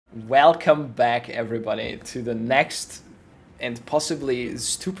Welcome back, everybody, to the next and possibly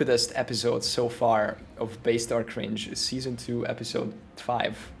stupidest episode so far of Based or Cringe, Season 2, Episode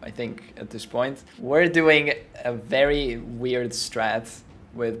 5, I think, at this point. We're doing a very weird strat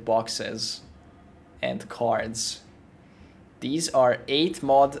with boxes and cards. These are 8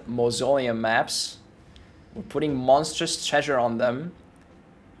 mod mausoleum maps. We're putting monstrous treasure on them,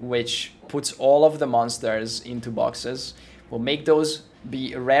 which puts all of the monsters into boxes. We'll make those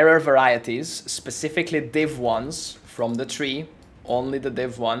be rarer varieties, specifically div ones from the tree, only the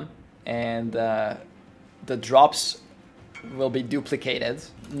div one, and the drops will be duplicated,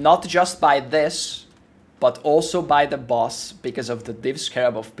 not just by this, but also by the boss because of the div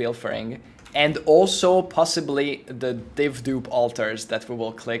Scarab of Pilfering, and also possibly the div dupe altars that we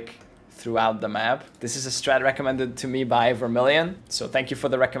will click throughout the map. This is a strat recommended to me by Vermilion, so thank you for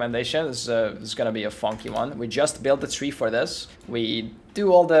the recommendation. This is gonna be a funky one. We just built the tree for this. We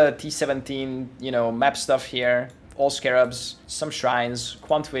do all the T17, you know, map stuff here, all scarabs, some shrines,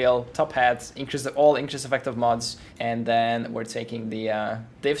 quant wheel, top hat, all increase effective mods, and then we're taking the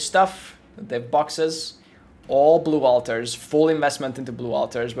div stuff, the div boxes, all blue altars, full investment into blue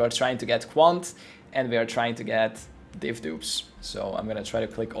altars. We're trying to get quant, and we are trying to get div dupes. So I'm gonna try to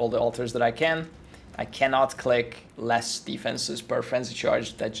click all the altars that I can. I cannot click less defenses per frenzy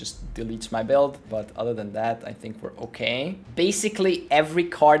charge, that just deletes my build. But other than that, I think we're okay. Basically, every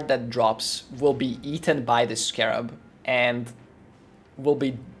card that drops will be eaten by the Scarab and will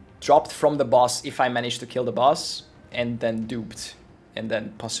be dropped from the boss if I manage to kill the boss, and then duped, and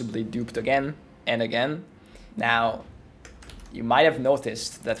then possibly duped again and again. Now, you might have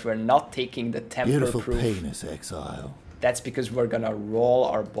noticed that we're not taking the temper Beautiful proof. penis, exile. That's because we're gonna roll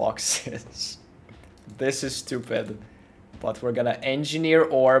our boxes. This is stupid. But we're gonna engineer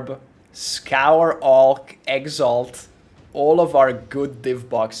orb, scour Alk, exalt all of our good div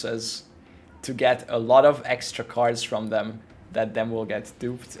boxes to get a lot of extra cards from them that then will get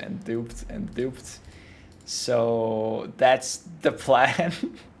duped and duped and duped. So that's the plan.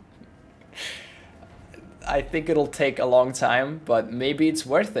 I think it'll take a long time, but maybe it's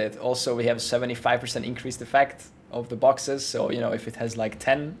worth it. Also, we have 75% increased effect of the boxes, so, you know, if it has like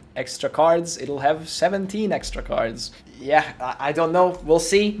 10 extra cards, it'll have 17 extra cards. Yeah, I don't know. We'll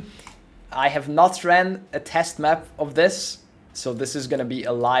see. I have not ran a test map of this, so this is gonna be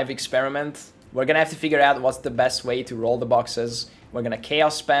a live experiment. We're gonna have to figure out what's the best way to roll the boxes. We're gonna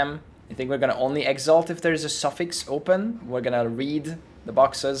chaos spam. I think we're gonna only exalt if there's a suffix open. We're gonna read the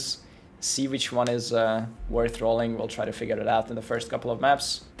boxes, see which one is worth rolling. We'll try to figure it out in the first couple of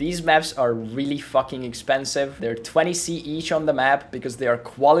maps. These maps are really fucking expensive. They're 20C each on the map because they are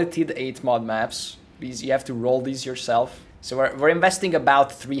qualityed 8 mod maps. These, you have to roll these yourself. So we're investing about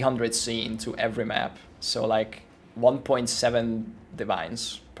 300C into every map. So like 1.7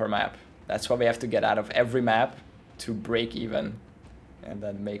 divines per map. That's what we have to get out of every map to break even and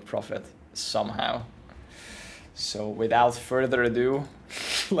then make profit somehow. So without further ado,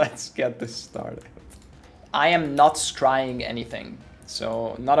 let's get this started. I am not scrying anything.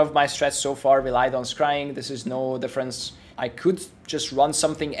 So none of my strats so far relied on scrying. This is no difference. I could just run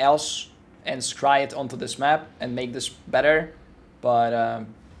something else and scry it onto this map and make this better. But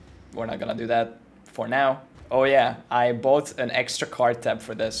we're not gonna do that for now. Oh yeah, I bought an extra card tab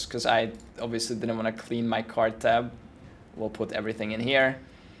for this because I obviously didn't want to clean my card tab. We'll put everything in here,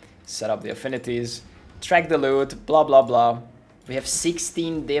 set up the affinities, track the loot, blah, blah, blah. We have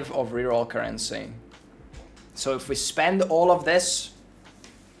 16 div of reroll currency. So if we spend all of this,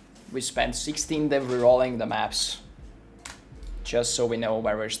 we spend 16 div rerolling the maps. Just so we know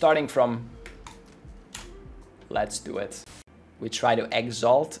where we're starting from. Let's do it. We try to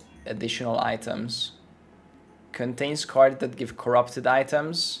exalt additional items. Contains cards that give corrupted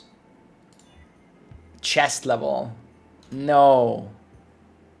items. Chest level. No.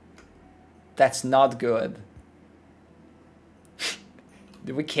 That's not good.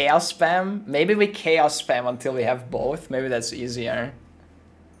 Do we chaos spam? Maybe we chaos spam until we have both. Maybe that's easier.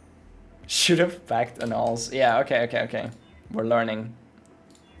 Should have packed annuls. Yeah, okay. We're learning.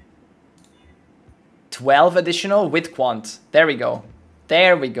 12 additional with quant. There we go.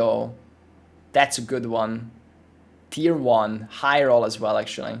 There we go. That's a good one. Tier 1. High roll as well,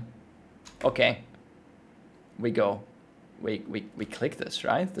 actually. Okay. We go. We click this,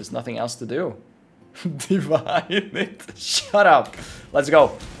 right? There's nothing else to do. Divine it. Shut up. Let's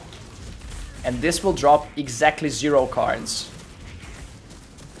go. And this will drop exactly 0 cards.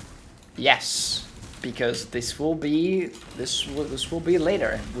 Yes, because this will be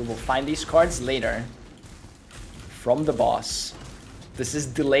later. We will find these cards later from the boss. This is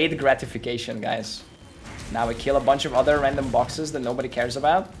delayed gratification, guys. Now we kill a bunch of other random boxes that nobody cares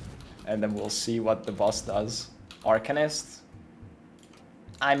about. And then we'll see what the boss does. Arcanist.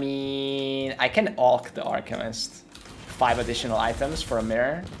 I mean, I can Alch the Alchemist. 5 additional items for a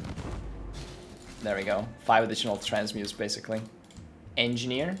mirror. There we go. 5 additional transmutes, basically.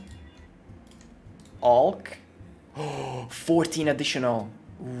 Engineer. Alch. 14 additional.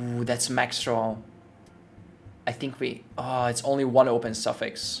 Ooh, that's max roll. I think we... Oh, it's only 1 open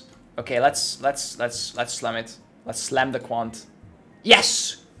suffix. Okay, let's slam it. Let's slam the quant.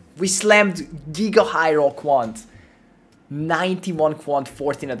 Yes! We slammed Giga High Roll Quant. 91 quant,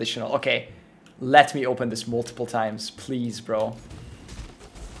 14 additional. Okay, let me open this multiple times. Please, bro.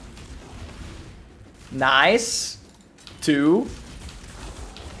 Nice. 2.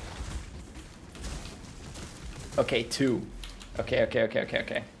 Okay, 2.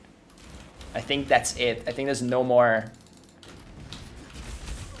 Okay. I think that's it. I think there's no more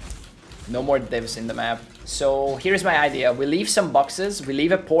divs in the map. So here's my idea. We leave some boxes. We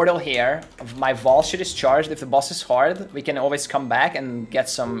leave a portal here. My Vaal shit is charged. If the boss is hard, we can always come back and get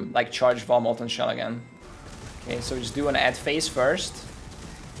some like charged Vaal Molten Shell again. Okay, so just do an ad phase first.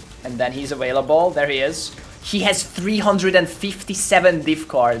 And then he's available. There he is. He has 357 div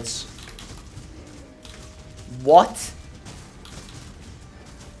cards. What?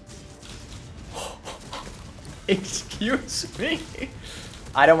 Excuse me?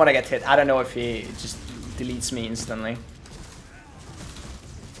 I don't want to get hit. I don't know if he just deletes me instantly.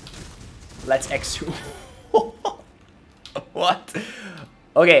 Let's exu. What?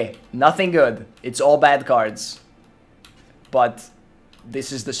 Okay, nothing good. It's all bad cards. But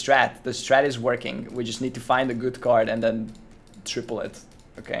this is the strat. The strat is working. We just need to find a good card and then triple it.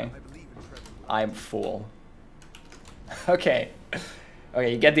 Okay? I'm full. Okay.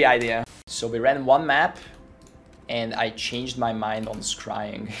 Okay, you get the idea. So we ran 1 map. And I changed my mind on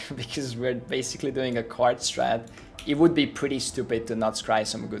scrying because we're basically doing a card strat. It would be pretty stupid to not scry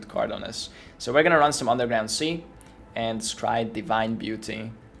some good card on us. So we're gonna run some Underground Sea and scry Divine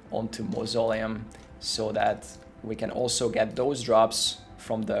Beauty onto Mausoleum so that we can also get those drops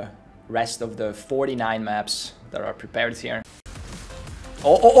from the rest of the 49 maps that are prepared here.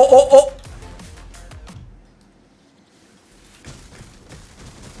 Oh!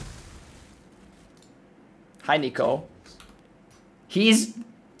 Hi, Nico. He's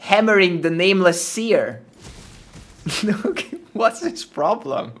hammering the Nameless Seer. Look, what's his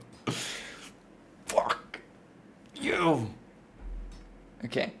problem? Fuck you.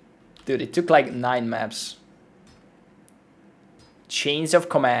 Okay. Dude, it took like 9 maps. Chains of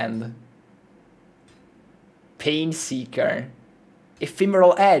Command. Pain Seeker.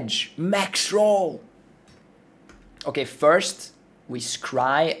 Ephemeral Edge. Max Roll. Okay, first we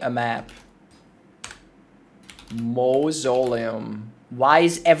scry a map. Mausoleum. Why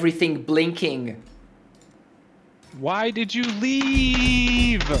is everything blinking? Why did you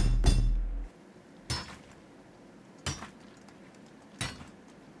leave?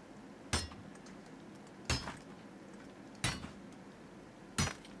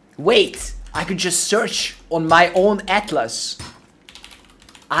 Wait, I could just search on my own atlas.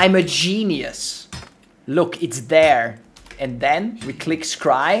 I'm a genius. Look, it's there. And then we click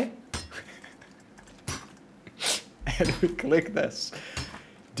scry. And we click this.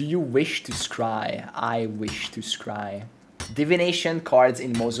 Do you wish to scry? I wish to scry. Divination cards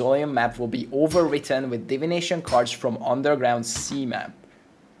in Mausoleum map will be overwritten with divination cards from Underground Sea map.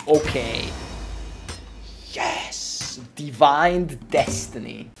 Okay. Yes! Divine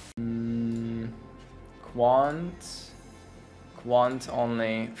Destiny. Quant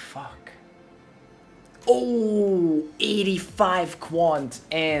only. Fuck. Oh! 85 quant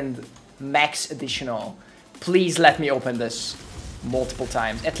and max additional. Please let me open this multiple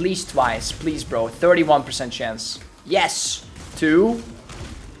times. At least twice. Please, bro. 31% chance. Yes. 2.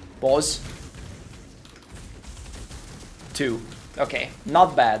 Pause. 2. Okay.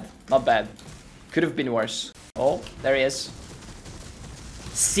 Not bad. Not bad. Could have been worse. Oh, there he is.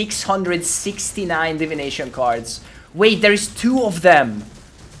 669 divination cards. Wait, there's 2 of them.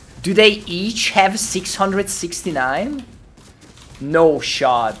 Do they each have 669? No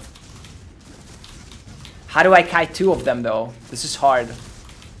shot. How do I kite 2 of them though? This is hard.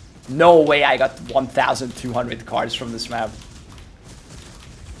 No way I got 1,200 cards from this map.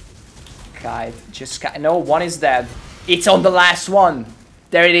 Kite. Just kite. No, 1 is dead. It's on the last one.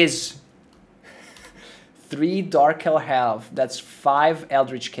 There it is. 3 Dark Hell Health. That's 5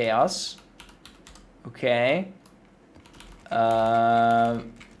 Eldritch Chaos. Okay.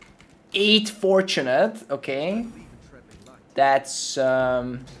 8 Fortunate. Okay. That's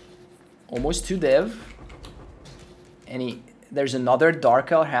almost 2 div. There's another Dark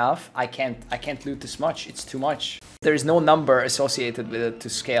Hell Health. I can't loot this much. It's too much. There is no number associated with it to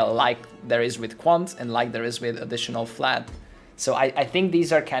scale like there is with Quant and like there is with additional flat. So I think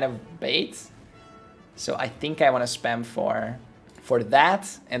these are kind of bait. So I think I want to spam for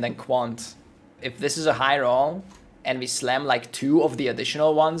that and then Quant. If this is a high roll and we slam like 2 of the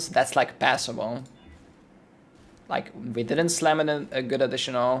additional ones, that's like passable. Like we didn't slam a good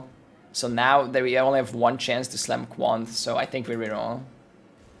additional. So now that we only have 1 chance to slam Quant. So I think we reroll.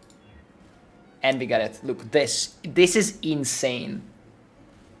 And we got it. Look, this is insane.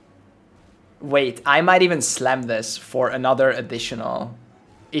 Wait, I might even slam this for another additional.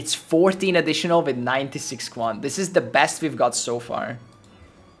 It's 14 additional with 96 Quant. This is the best we've got so far.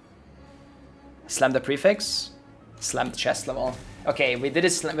 Slam the prefix. Slam the chest level. Okay, we didn't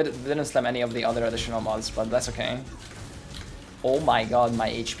slam any of the other additional mods, but that's okay. Oh my god,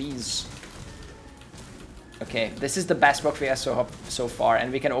 my HPs. Okay, this is the best box we have so far,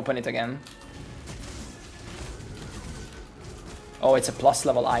 and we can open it again. Oh, it's a plus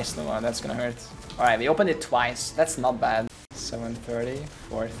level ice no one. That's gonna hurt. Alright, we opened it twice. That's not bad. 730,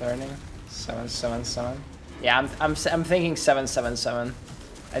 430, 777. Yeah, I'm thinking 777.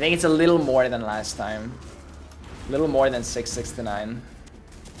 I think it's a little more than last time. A little more than 669.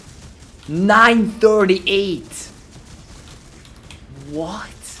 938.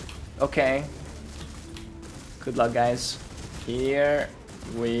 What? Okay. Good luck, guys. Here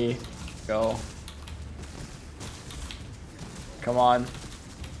we go. Come on.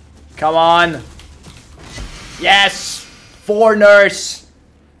 Come on. Yes! 4 nurse.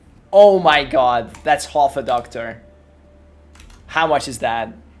 Oh my god. That's half a doctor. How much is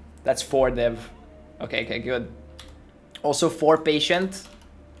that? That's 4 div. Okay, okay, good. Also 4 patient.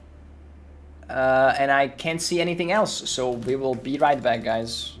 And I can't see anything else. So we will be right back,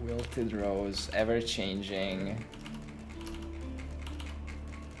 guys. Wilted Rose. Ever changing.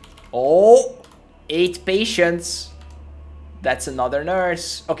 Oh! 8 patients. That's another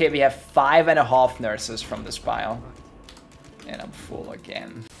nurse. Okay, we have 5.5 nurses from this pile. And I'm full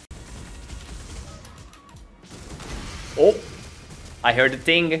again. Oh! I heard the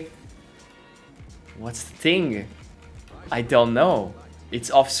thing. What's the thing? I don't know. It's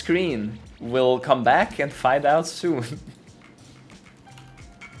off screen. We'll come back and find out soon.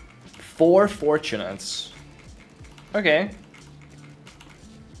 4 fortunates. Okay.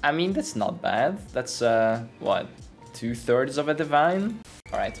 I mean, that's not bad. That's, what? 2/3 of a divine?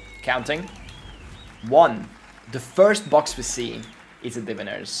 Alright, counting. 1. The first box we see is a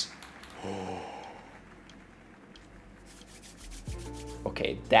diviners.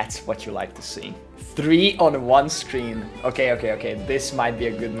 Okay, that's what you like to see. 3 on 1 screen. Okay, okay, okay. This might be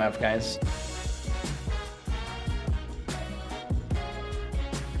a good map, guys.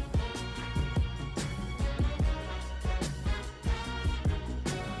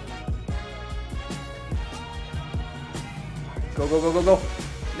 Go, go, go, go, go.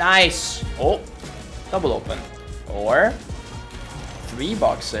 Nice. Oh, double open. Or 3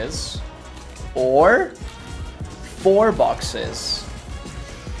 boxes. Or 4 boxes.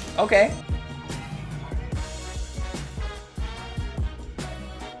 Okay.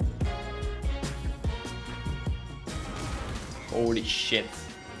 Holy shit.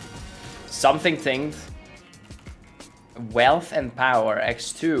 Something thinged. Wealth and power,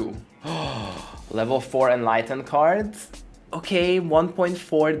 X2. Level 4 enlightened card. Okay,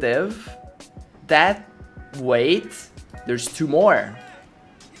 1.4 div. That, wait, there's 2 more.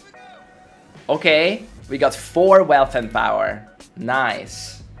 Okay, we got 4 wealth and power.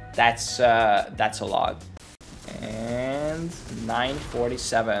 Nice. That's a lot. And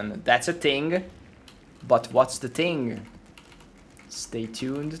 947. That's a thing. But what's the thing? Stay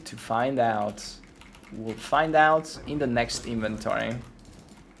tuned to find out. We'll find out in the next inventory.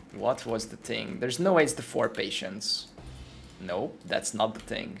 What was the thing? There's no way it's the 4 patients. Nope, that's not the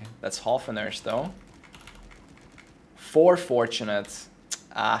thing. That's half a nurse though. 4 fortunate.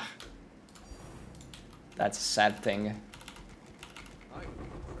 Ah. That's a sad thing.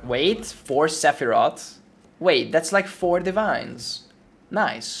 Wait, 4 Sephiroth. Wait, that's like 4 divines.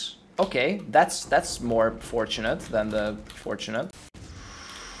 Nice. Okay, that's more fortunate than the fortunate.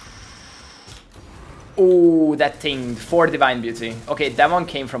 Oh, that thing, 4 divine beauty. Okay, that one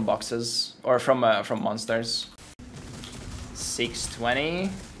came from boxes or from monsters. 620.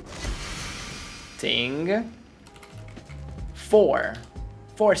 Thing. 4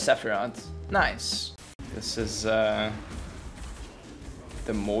 Sephiroth. Nice. This is the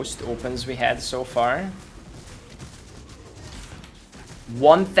most opens we had so far.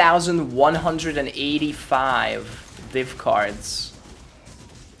 1185 div cards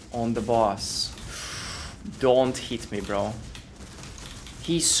on the boss. Don't hit me, bro.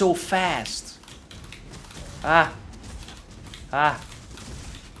 He's so fast. Ah, Ah.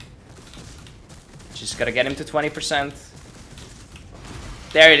 Just gotta get him to 20%.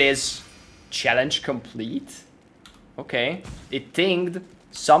 There it is. Challenge complete. Okay. It tinged.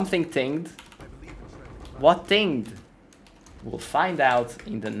 Something tinged. What tinged? We'll find out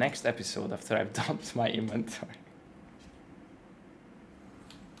in the next episode after I've dumped my inventory.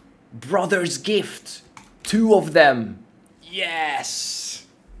 Brother's gift. 2 of them. Yes.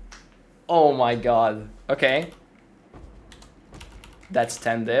 Oh my god. Okay. That's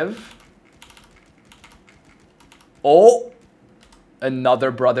 10 div. Oh.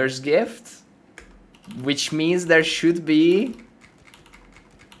 Another brother's gift. Which means there should be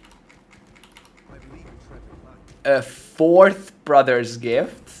a 4th brother's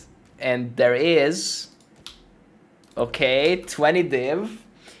gift. And there is. Okay, 20 div.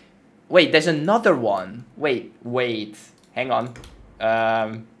 Wait, there's another one. Wait. Hang on.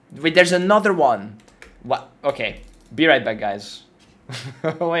 Wait, there's another one. What? Okay. Be right back, guys.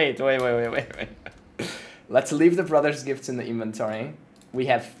 Wait. Let's leave the brother's gifts in the inventory. We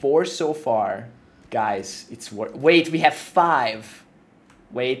have 4 so far. Guys, it's worth. Wait, we have 5.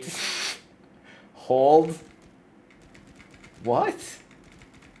 Wait. Hold. What?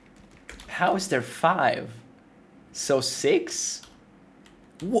 How is there 5? So 6?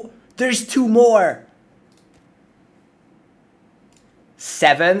 What? There's 2 more.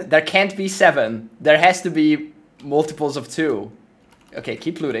 7? There can't be 7. There has to be multiples of 2. Okay,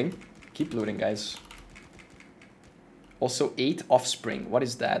 keep looting. Keep looting, guys. Also 8 offspring. What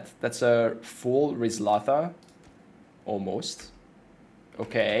is that? That's a full Rizlatha. Almost.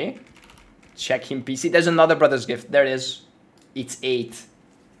 Okay. Check him PC. There's another brother's gift. There it is. It's 8.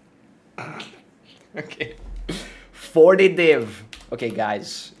 Okay. 40 div. Okay,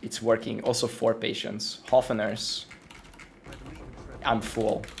 guys. It's working. Also 4 patients. Half a nurse. I'm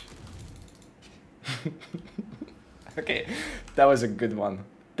full. Okay. That was a good one.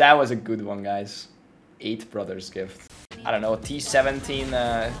 That was a good one, guys. 8 brothers gift. I don't know, T17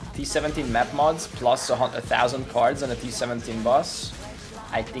 map mods plus 1,000 cards on a T17 boss.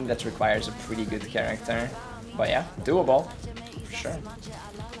 I think that requires a pretty good character. But yeah, doable. For sure.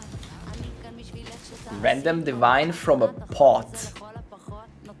 Random divine from a pot.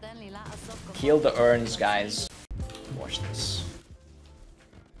 Kill the urns, guys. Watch this.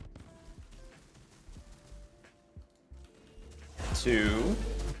 Two.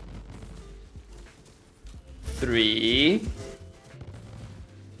 3.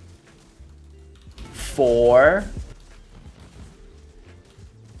 4.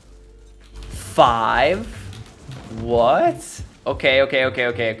 5. What?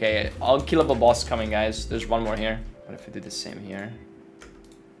 Okay. Unkillable boss coming, guys. There's one more here. What if we do the same here?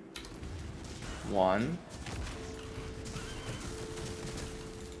 1.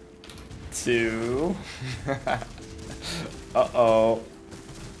 2. Uh-oh.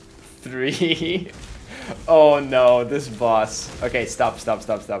 3. Oh no, this boss. Okay, stop. That's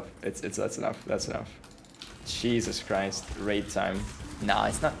enough. Jesus Christ, raid time. Nah,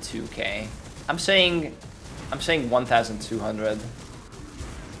 it's not 2k. I'm saying 1,200.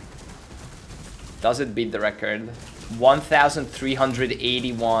 Does it beat the record?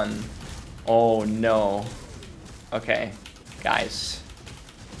 1,381. Oh no. Okay, guys.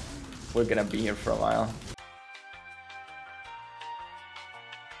 We're gonna be here for a while.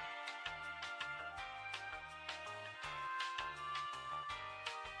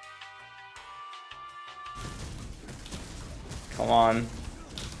 Come on.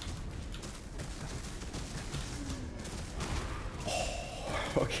 Oh,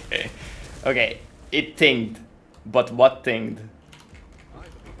 okay. Okay. It tinged. But what tinged?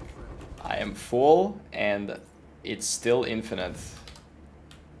 I am full and it's still infinite.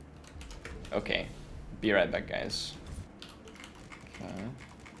 Okay. Be right back, guys. Okay.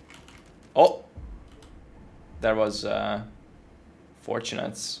 Oh! There was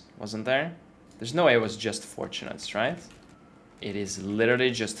Fortunates, wasn't there? There's no way it was just Fortunates, right? It is literally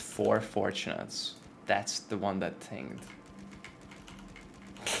just 4 Fortunates. That's the one that tinged.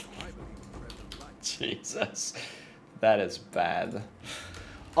 Jesus. That is bad.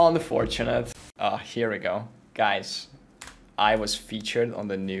 Unfortunate. Here we go. Guys, I was featured on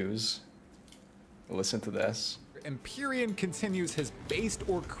the news. Listen to this. Empyrean continues his Based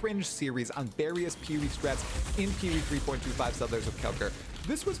or Cringe series on various PoE strats in PoE 3.25 Settlers of Kelker.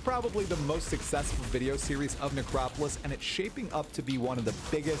 This was probably the most successful video series of Necropolis, and it's shaping up to be one of the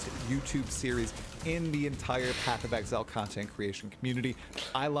biggest YouTube series in the entire Path of Exile content creation community.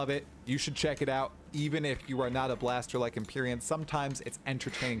 I love it. You should check it out. Even if you are not a blaster like Empyrean, sometimes it's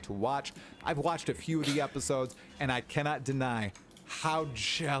entertaining to watch. I've watched a few of the episodes, and I cannot deny how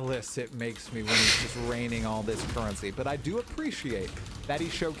jealous it makes me when he's just raining all this currency. But I do appreciate that he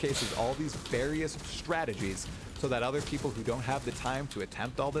showcases all these various strategies so that other people who don't have the time to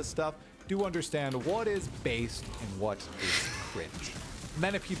attempt all this stuff do understand what is based and what is cringe. And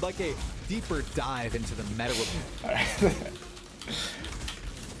then if you'd like a deeper dive into the meta of... All right.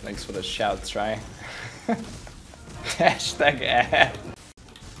 Thanks for the shout, try. Hashtag ad.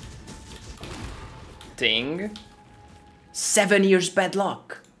 Ding. 7 years bad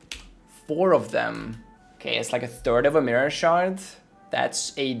luck. 4 of them. Okay, it's like a third of a mirror shard.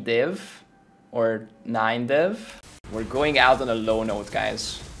 That's 8 div. Or 9 div. We're going out on a low note,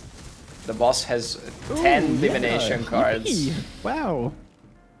 guys. The boss has 10 divination cards. Wow.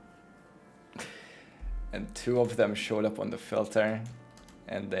 And 2 of them showed up on the filter.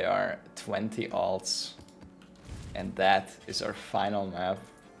 And they are 20 alts. And that is our final map.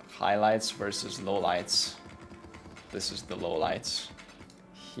 Highlights versus lowlights. This is the lowlights.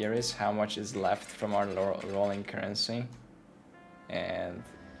 Here is how much is left from our rolling currency. And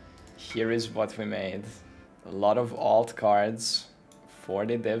here is what we made. A lot of alt cards.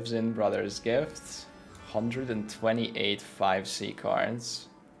 40 divs in Brother's Gifts. 128 5C cards.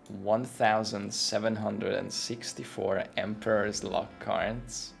 1,764 Emperor's Luck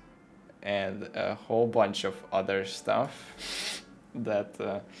cards. And a whole bunch of other stuff that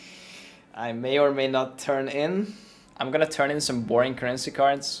I may or may not turn in. I'm gonna turn in some boring currency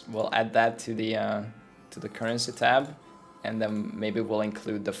cards. We'll add that to the currency tab, and then maybe we'll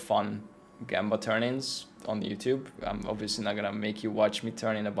include the fun Gamba turn-ins on YouTube. I'm obviously not gonna make you watch me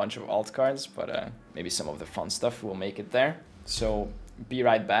turn in a bunch of alt cards, but maybe some of the fun stuff will make it there. So be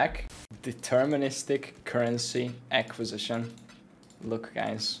right back. Deterministic currency acquisition. Look,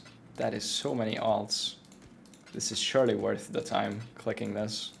 guys, that is so many alts. This is surely worth the time clicking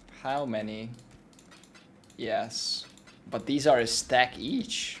this. How many? Yes. But these are a stack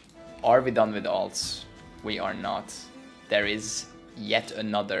each. Are we done with alts? We are not. There is yet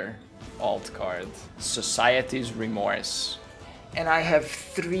another alt card. Society's Remorse. And I have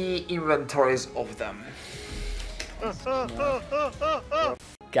 3 inventories of them.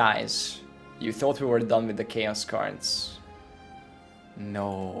 Guys, you thought we were done with the chaos cards.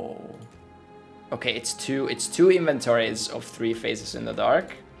 No. Okay, it's two inventories of 3 Faces in the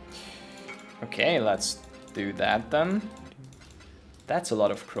Dark. Okay, let's do that then. That's a lot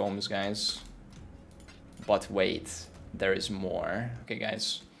of chromes, guys. But wait, there is more. Okay,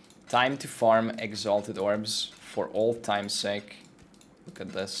 guys. Time to farm Exalted Orbs for old time's sake. Look at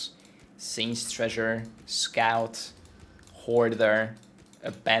this. Saint's Treasure, Scout, Hoarder,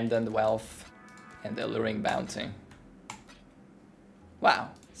 Abandoned Wealth, and Alluring Bounty. Wow.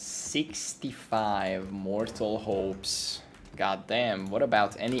 65 Mortal Hopes. God damn, what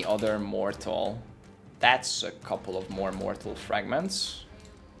about any other mortal? That's a couple of more mortal fragments.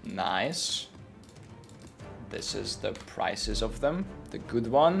 Nice. This is the prices of them. The good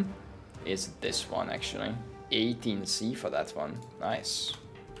one is this one, actually. 18C for that one. Nice.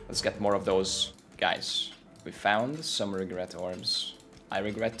 Let's get more of those. Guys, we found some regret orbs. I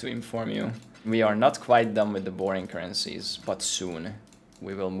regret to inform you, we are not quite done with the boring currencies, but soon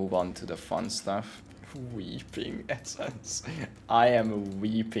we will move on to the fun stuff. Weeping essence. I am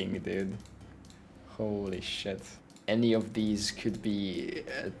weeping, dude. Holy shit. Any of these could be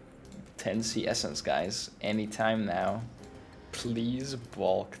 10C essence, guys. Anytime now. Please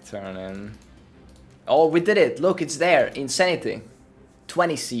bulk turn in. Oh, we did it. Look, it's there. Insanity.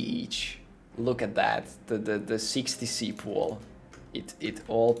 20C each. Look at that. The 60C pool. It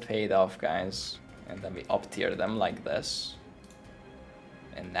all paid off, guys. And then we up tier them like this.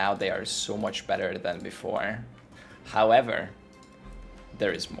 And now they are so much better than before. However,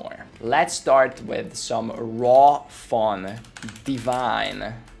 there is more. Let's start with some raw fun.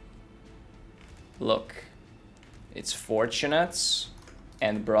 Divine. Look. It's Fortunates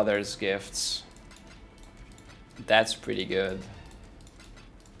and Brother's Gifts. That's pretty good.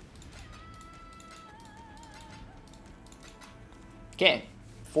 Okay,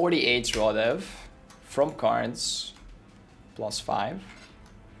 48 raw dev from cards, +5,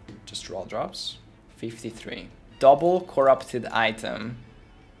 just raw drops, 53. Double corrupted item,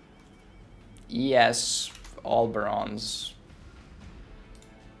 ES, all bronze,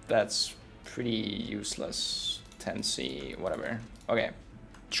 that's pretty useless, 10C, whatever. Okay,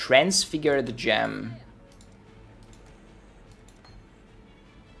 transfigured gem,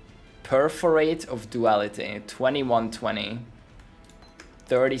 perforate of duality, 2120.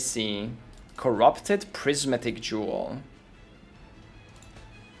 30C, corrupted prismatic jewel,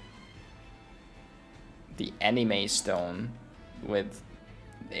 the anime stone with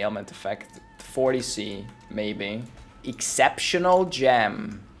the ailment effect, 40C maybe, Exceptional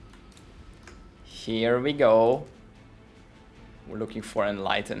gem. Here we go. We're looking for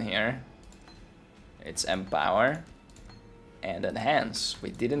Enlighten here. It's Empower. And Enhance.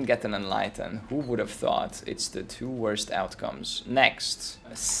 We didn't get an Enlighten. Who would have thought? It's the two worst outcomes. Next.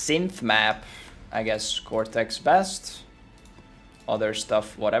 A synth map. I guess Cortex best. Other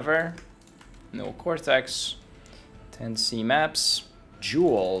stuff, whatever. No Cortex. 10C maps.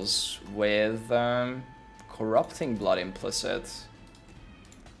 Jewels with Corrupting Blood implicit.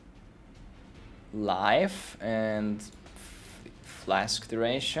 Life and Flask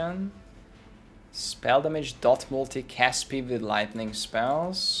duration. Spell damage dot multi cast speed with lightning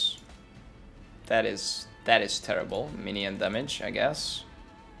spells. That is terrible. Minion damage, I guess.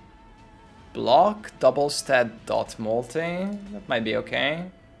 Block double stat dot multi. That might be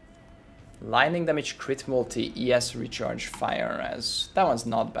okay. Lightning damage crit multi ES recharge fire res. That one's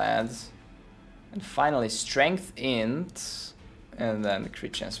not bad. And finally strength int. And then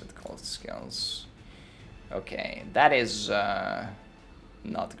crit chance with cold skills. Okay, that is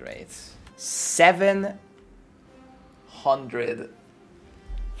not great.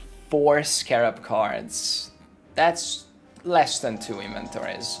 704 Scarab cards. That's less than 2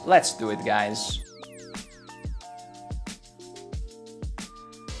 inventories. Let's do it, guys.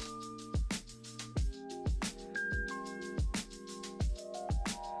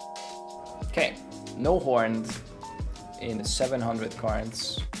 Okay, no horned in 700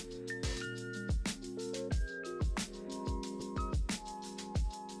 cards.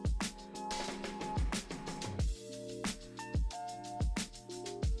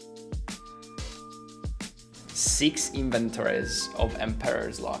 Six inventories of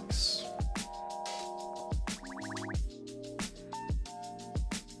Emperor's Locks.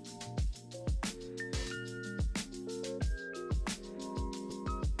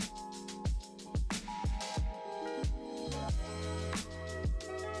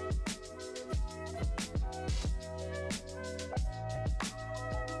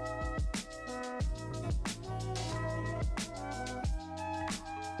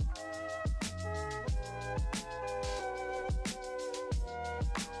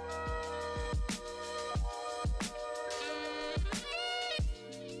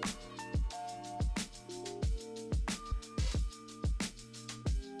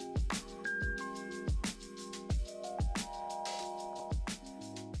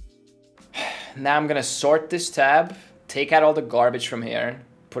 Now I'm gonna sort this tab, take out all the garbage from here,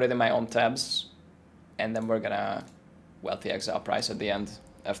 put it in my own tabs, and then we're gonna Wealthy Exile price at the end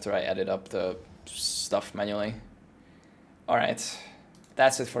after I edit up the stuff manually. Alright,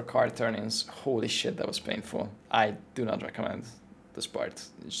 that's it for card turn-ins. Holy shit, that was painful. I do not recommend this part.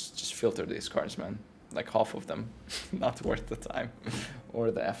 Just filter these cards, man. Like half of them. Not worth the time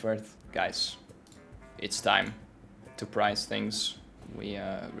or the effort. Guys, it's time to price things. We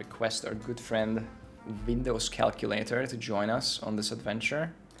request our good friend Windows Calculator to join us on this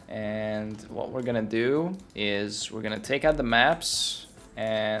adventure. And what we're gonna do is we're gonna take out the maps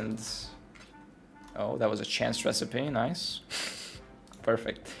and... Oh, that was a chance recipe, nice.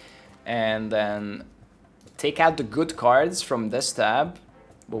 Perfect. And then take out the good cards from this tab.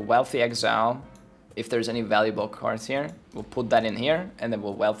 We'll Wealthy Exile. If there's any valuable cards here, we'll put that in here, and then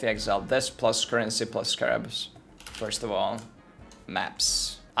we'll Wealthy Exile this plus currency plus Scarabs. First of all,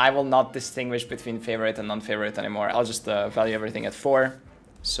 maps. I will not distinguish between favorite and non-favorite anymore. I'll just value everything at 4.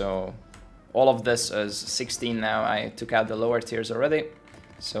 So all of this is 16 now. I took out the lower tiers already.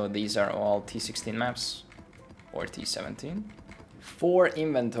 So these are all T16 maps or T17. 4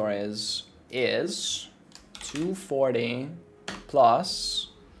 inventories is 240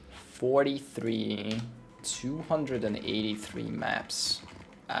 plus 43, 283 maps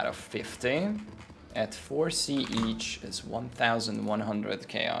out of 50. At 4C each is 1,100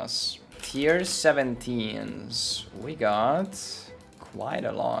 chaos. Tier 17s, we got quite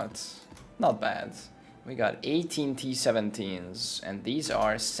a lot. Not bad. We got 18 T17s, and these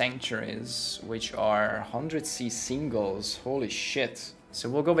are sanctuaries, which are 100C singles. Holy shit. So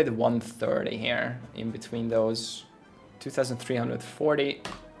we'll go with 130 here, in between those. 2,340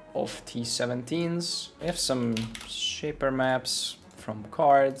 of T17s. We have some Shaper maps from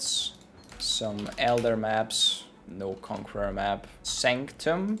cards. Some Elder maps, no Conqueror map.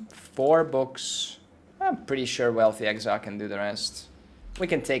 Sanctum, 4 books. I'm pretty sure Wealthy Exile can do the rest. We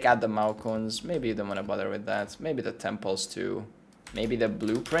can take out the Malkuns, maybe you don't want to bother with that. Maybe the Temples too. Maybe the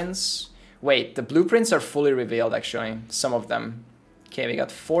Blueprints. Wait, the Blueprints are fully revealed actually, some of them. Okay, we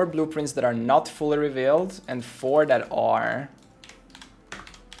got 4 Blueprints that are not fully revealed and 4 that are.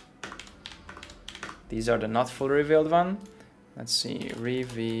 These are the not fully revealed one. Let's see,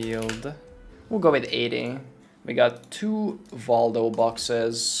 revealed. We'll go with 80. We got 2 Valdo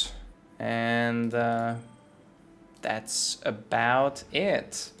boxes, and that's about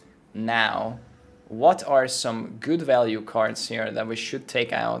it. Now, what are some good value cards here that we should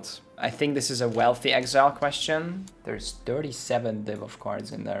take out? I think this is a wealthy exile question. There's 37 div of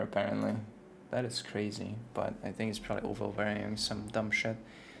cards in there apparently. That is crazy, but I think it's probably overvarying some dumb shit.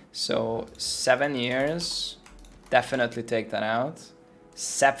 So 7 years, definitely take that out.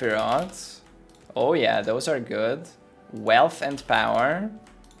 Sephiroth, oh yeah, those are good. Wealth and Power,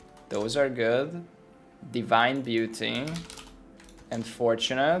 those are good. Divine Beauty, and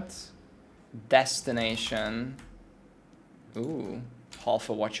Fortunate. Destination, ooh, half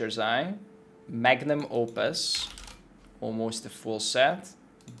a Watcher's Eye. Magnum Opus, almost a full set.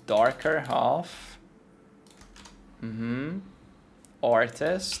 Darker Half,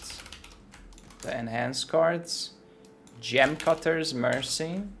 Artist, the enhanced cards. Gem Cutter's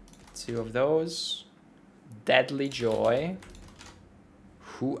Mercy, 2 of those. Deadly Joy,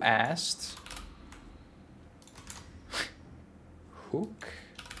 Who Asked, Hook,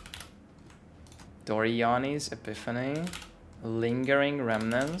 Doriani's Epiphany, Lingering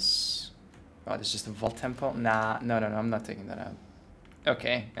Remnants. Oh, this is just a Vault Temple? Nah, no, I'm not taking that out.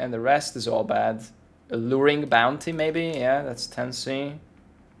 Okay, and the rest is all bad. Alluring Bounty, maybe? Yeah, that's 10C.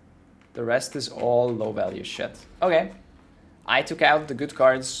 The rest is all low value shit. Okay, I took out the good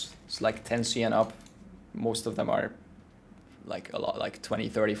cards. It's like 10C and up. Most of them are like a lot, like 20,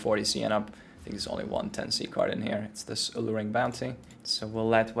 30, 40C and up. I think there's only one 10C card in here. It's this Alluring Bounty. So we'll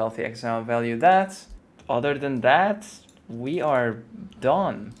let Wealthy Exile value that. Other than that, we are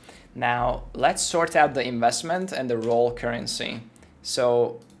done. Now, let's sort out the investment and the roll currency.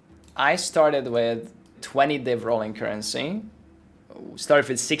 So I started with 20 div rolling currency. Started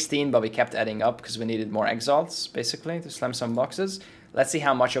with 16, but we kept adding up because we needed more exalts, basically, to slam some boxes. Let's see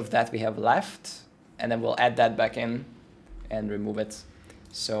how much of that we have left, and then we'll add that back in and remove it.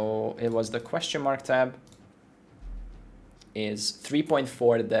 So it was the question mark tab. Is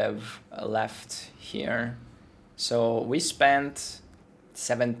 3.4 div left here. So we spent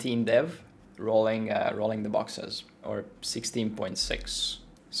 17 div rolling the boxes, or 16.6.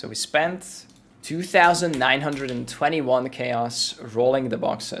 So we spent 2,921 chaos rolling the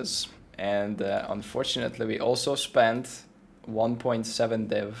boxes, and unfortunately we also spent 1.7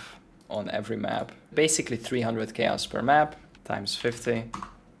 div on every map. Basically 300 chaos per map times 50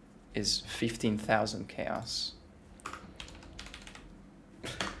 is 15,000 chaos.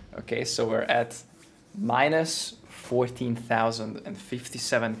 Okay, so we're at minus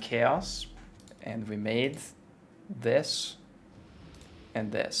 14,057 chaos, and we made this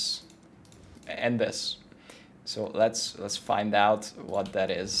and this and this. So let's find out what that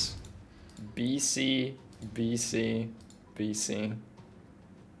is. BC, BC, BC.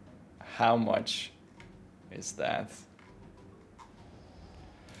 How much is that?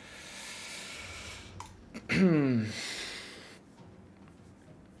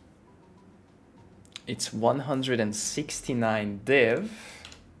 It's 169 div,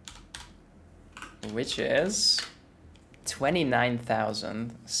 which is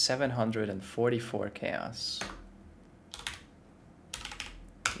 29,744 chaos.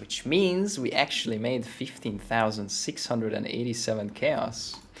 Which means we actually made 15,687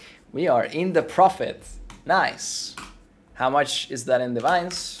 chaos. We are in the profit. Nice. How much is that in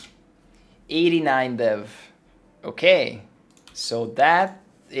divines? 89 div. Okay, so that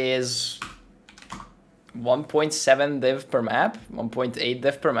is 1.7 div per map, 1.8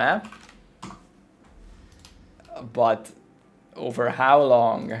 div per map. But over how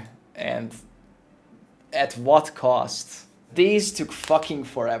long and at what cost? These took fucking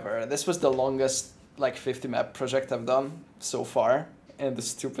forever. This was the longest like 50 map project I've done so far, and the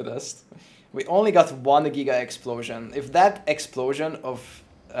stupidest. We only got 1 giga explosion. If that explosion of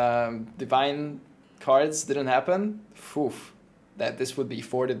divine cards didn't happen, oof, that this would be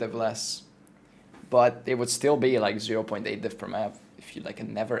 40 div less. But it would still be like 0.8 div per map if you like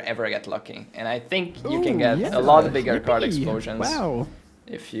never ever get lucky. And I think you can get a lot bigger card explosions. Wow.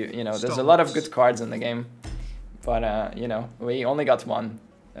 If you know, there's a lot of good cards in the game. But, you know, we only got 1.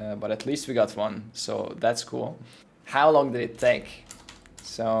 But at least we got 1. So that's cool. How long did it take?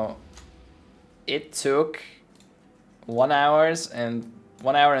 So it took 1 hour and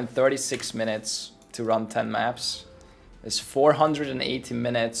 36 minutes to run 10 maps. It's 480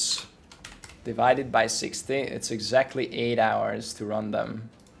 minutes divided by 60. It's exactly 8 hours to run them.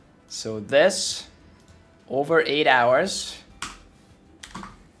 So this over 8 hours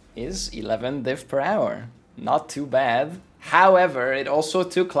is 11 div per hour. Not too bad. However, it also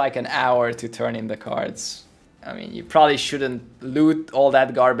took like an hour to turn in the cards. I mean, you probably shouldn't loot all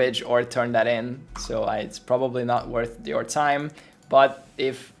that garbage or turn that in, so it's probably not worth your time. But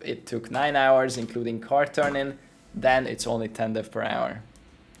if it took 9 hours, including card turn-in, then it's only 10 div per hour.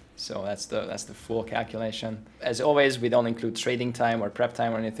 So that's the full calculation. As always, we don't include trading time or prep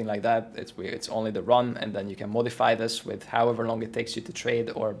time or anything like that. It's only the run, and then you can modify this with however long it takes you to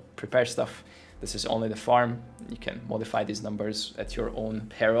trade or prepare stuff. This is only the farm. You can modify these numbers at your own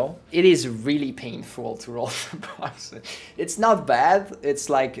peril. It is really painful to roll the box. It's not bad. It's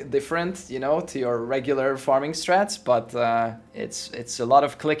like different, you know, to your regular farming strats, but it's a lot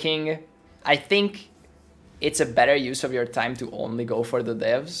of clicking. I think it's a better use of your time to only go for the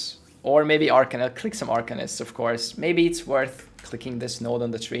divs, or maybe Arcanist. Click some Arcanists, of course. Maybe it's worth clicking this node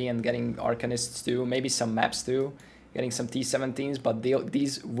on the tree and getting Arcanists too. Maybe some maps too, getting some T17s, but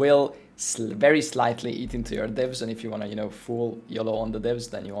these will very slightly eat into your divs, and if you want to, you know, full YOLO on the divs,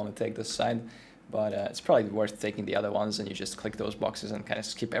 then you want to take this side. But it's probably worth taking the other ones, and you just click those boxes and kind of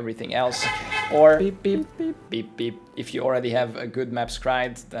skip everything else. Or beep, beep, beep, beep, beep. If you already have a good map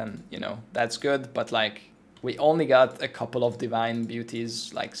scried, then, you know, that's good. But like, we only got a couple of divine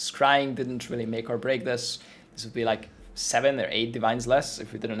beauties. Like, scrying didn't really make or break this. This would be like 7 or 8 divines less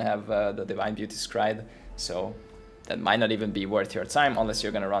if we didn't have the divine beauty scried. So that might not even be worth your time unless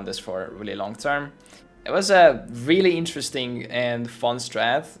you're going to run this for a really long term. It was a really interesting and fun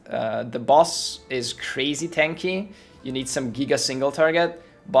strat. The boss is crazy tanky. You need some giga single target,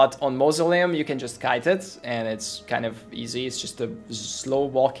 but on Mausoleum you can just kite it and it's kind of easy. It's just a slow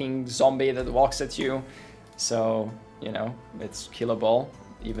walking zombie that walks at you. So, you know, it's killable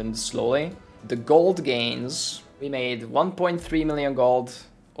even slowly. The gold gains, we made 1.3 million gold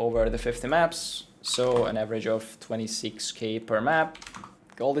over the 50 maps. So an average of 26k per map.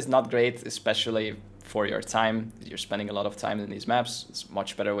 Gold is not great, especially for your time. You're spending a lot of time in these maps. It's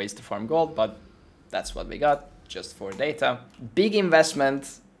much better ways to farm gold, but that's what we got just for data. Big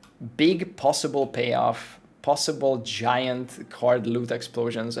investment, big possible payoff, possible giant card loot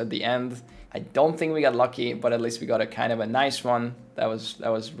explosions at the end. I don't think we got lucky, but at least we got a kind of a nice one. That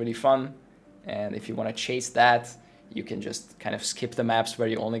was really fun. And if you want to chase that, you can just kind of skip the maps where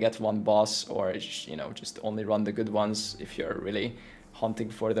you only get one boss, or, you know, just only run the good ones if you're really hunting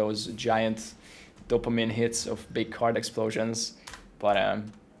for those giant dopamine hits of big card explosions. But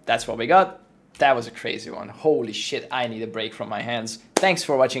that's what we got. That was a crazy one. Holy shit, I need a break from my hands. Thanks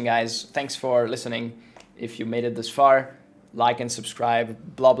for watching, guys. Thanks for listening. If you made it this far, like and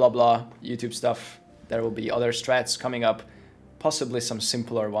subscribe, blah, blah, blah, YouTube stuff. There will be other strats coming up, possibly some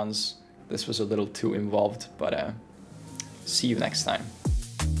simpler ones. This was a little too involved, but see you next time.